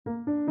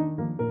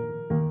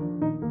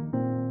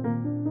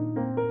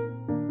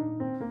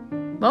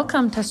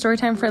Welcome to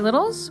Storytime for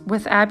Littles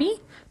with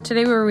Abby.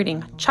 Today we're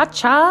reading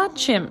Cha-Cha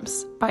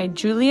Chimps by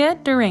Julia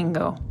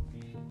Durango.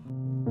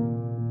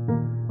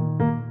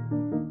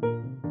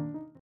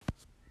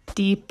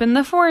 Deep in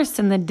the forest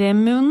in the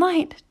dim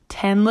moonlight,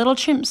 10 little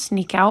chimps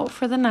sneak out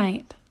for the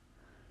night.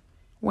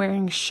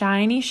 Wearing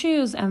shiny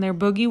shoes and their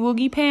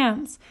boogie-woogie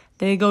pants,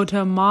 they go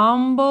to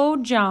Mambo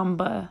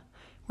Jamba,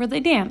 where they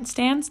dance.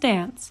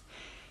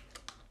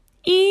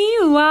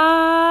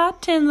 Ee-wah,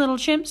 10 little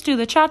chimps do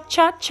the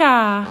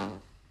cha-cha-cha.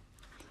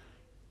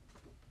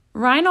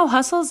 Rhino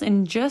hustles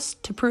in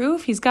just to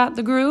prove he's got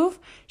the groove.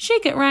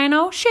 Shake it,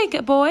 Rhino, shake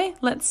it, boy,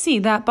 let's see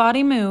that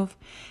body move.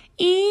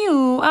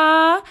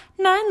 Ee-wah,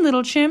 9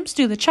 little chimps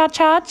do the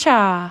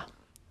cha-cha-cha.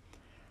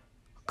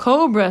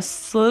 Cobra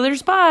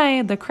slithers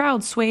by, the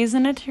crowd sways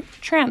in a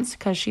trance,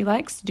 'cause she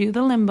likes to do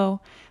the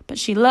limbo, but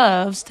she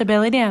loves to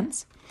belly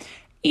dance.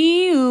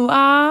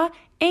 Ee-wah,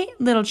 8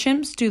 little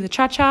chimps do the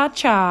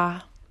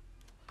cha-cha-cha.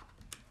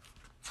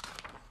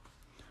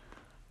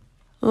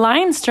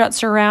 Lion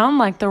struts around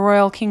like the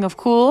royal king of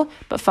cool,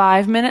 but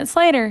 5 minutes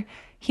later,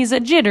 he's a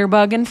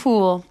jitterbugging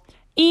fool.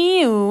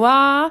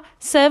 Ee-wah,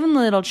 7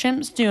 little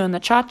chimps doing the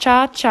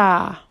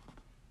cha-cha-cha.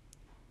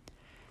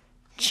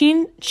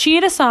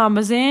 Cheetah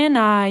Samba's in,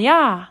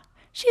 ah-yah.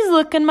 She's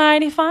looking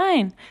mighty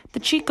fine. The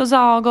chicos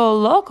all go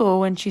loco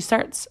when she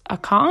starts a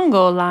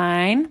Congo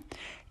line.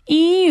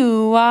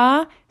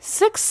 Ee-wah,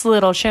 6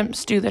 little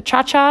chimps do the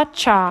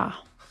cha-cha-cha.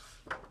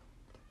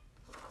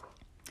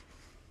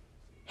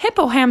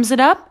 Hippo hams it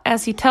up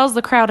as he tells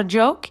the crowd a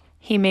joke.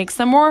 He makes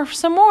them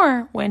some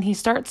more when he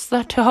starts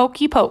the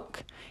hokey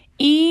poke.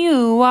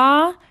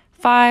 Ee-wah,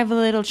 5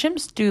 little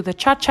chimps do the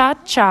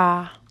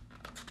cha-cha-cha.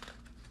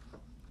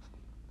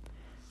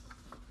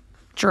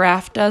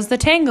 Giraffe does the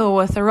tango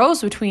with a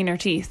rose between her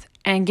teeth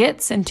and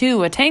gets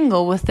into a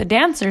tangle with the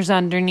dancers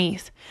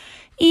underneath.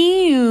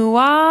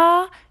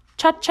 Ee-wah,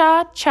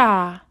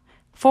 cha-cha-cha.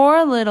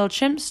 4 little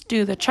chimps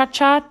do the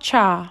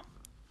cha-cha-cha.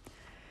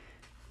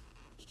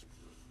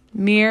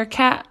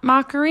 Meerkat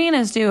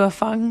Macarinas do a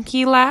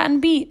funky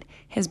Latin beat.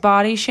 His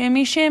body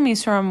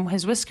shimmies from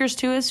his whiskers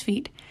to his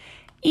feet.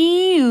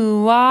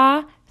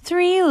 Ee-wah,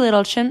 3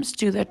 little chimps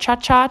do the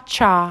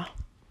cha-cha-cha.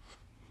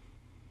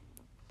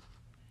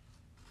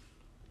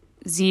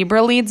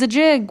 Zebra leads a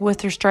jig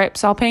with her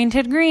stripes all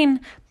painted green.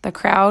 The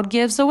crowd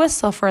gives a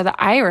whistle for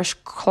the Irish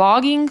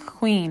clogging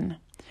queen.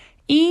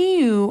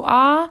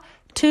 Ee-wah,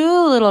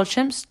 2 little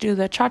chimps do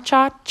the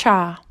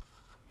cha-cha-cha.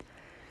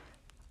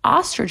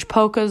 Ostrich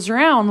polkas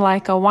round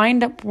like a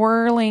wind-up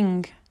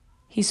whirling.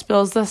 He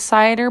spills the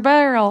cider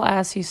barrel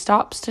as he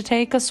stops to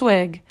take a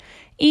swig.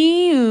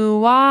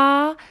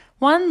 Ee-wah,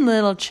 1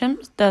 little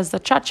chimp does the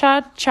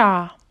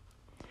cha-cha-cha.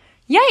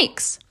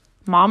 Yikes!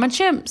 Mama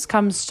Chimps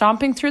comes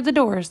stomping through the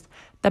doors.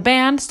 The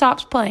band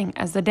stops playing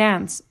as the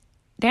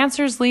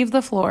dancers leave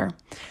the floor.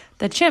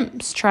 The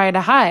chimps try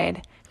to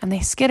hide, and they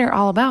skitter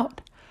all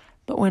about.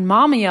 But when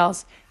Mama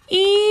yells,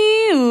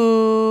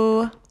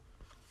 "Ee-oo!"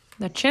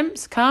 the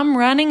chimps come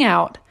running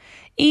out.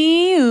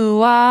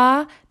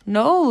 Ee-wah,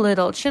 no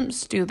little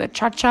chimps do the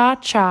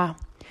cha-cha-cha.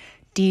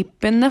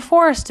 Deep in the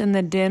forest in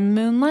the dim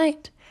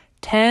moonlight,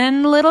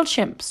 10 little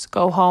chimps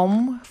go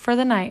home for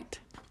the night.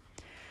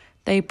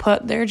 They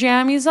put their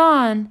jammies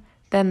on,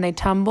 then they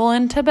tumble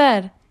into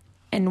bed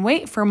and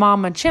wait for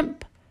Mama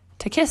Chimp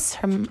to kiss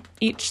them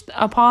each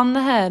upon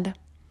the head.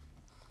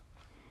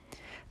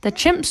 The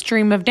chimps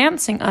dream of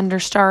dancing under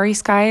starry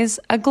skies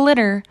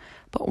a-glitter,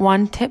 but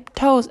one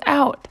tiptoes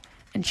out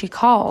and she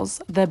calls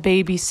the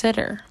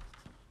babysitter.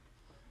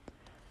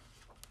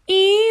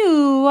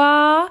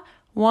 Ee-wah,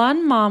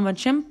 1 Mama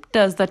Chimp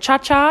does the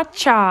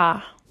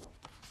cha-cha-cha.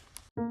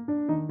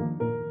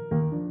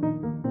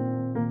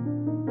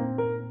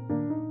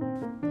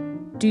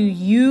 Do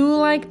you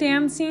like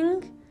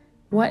dancing?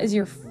 What is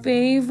your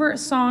favorite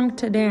song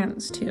to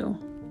dance to?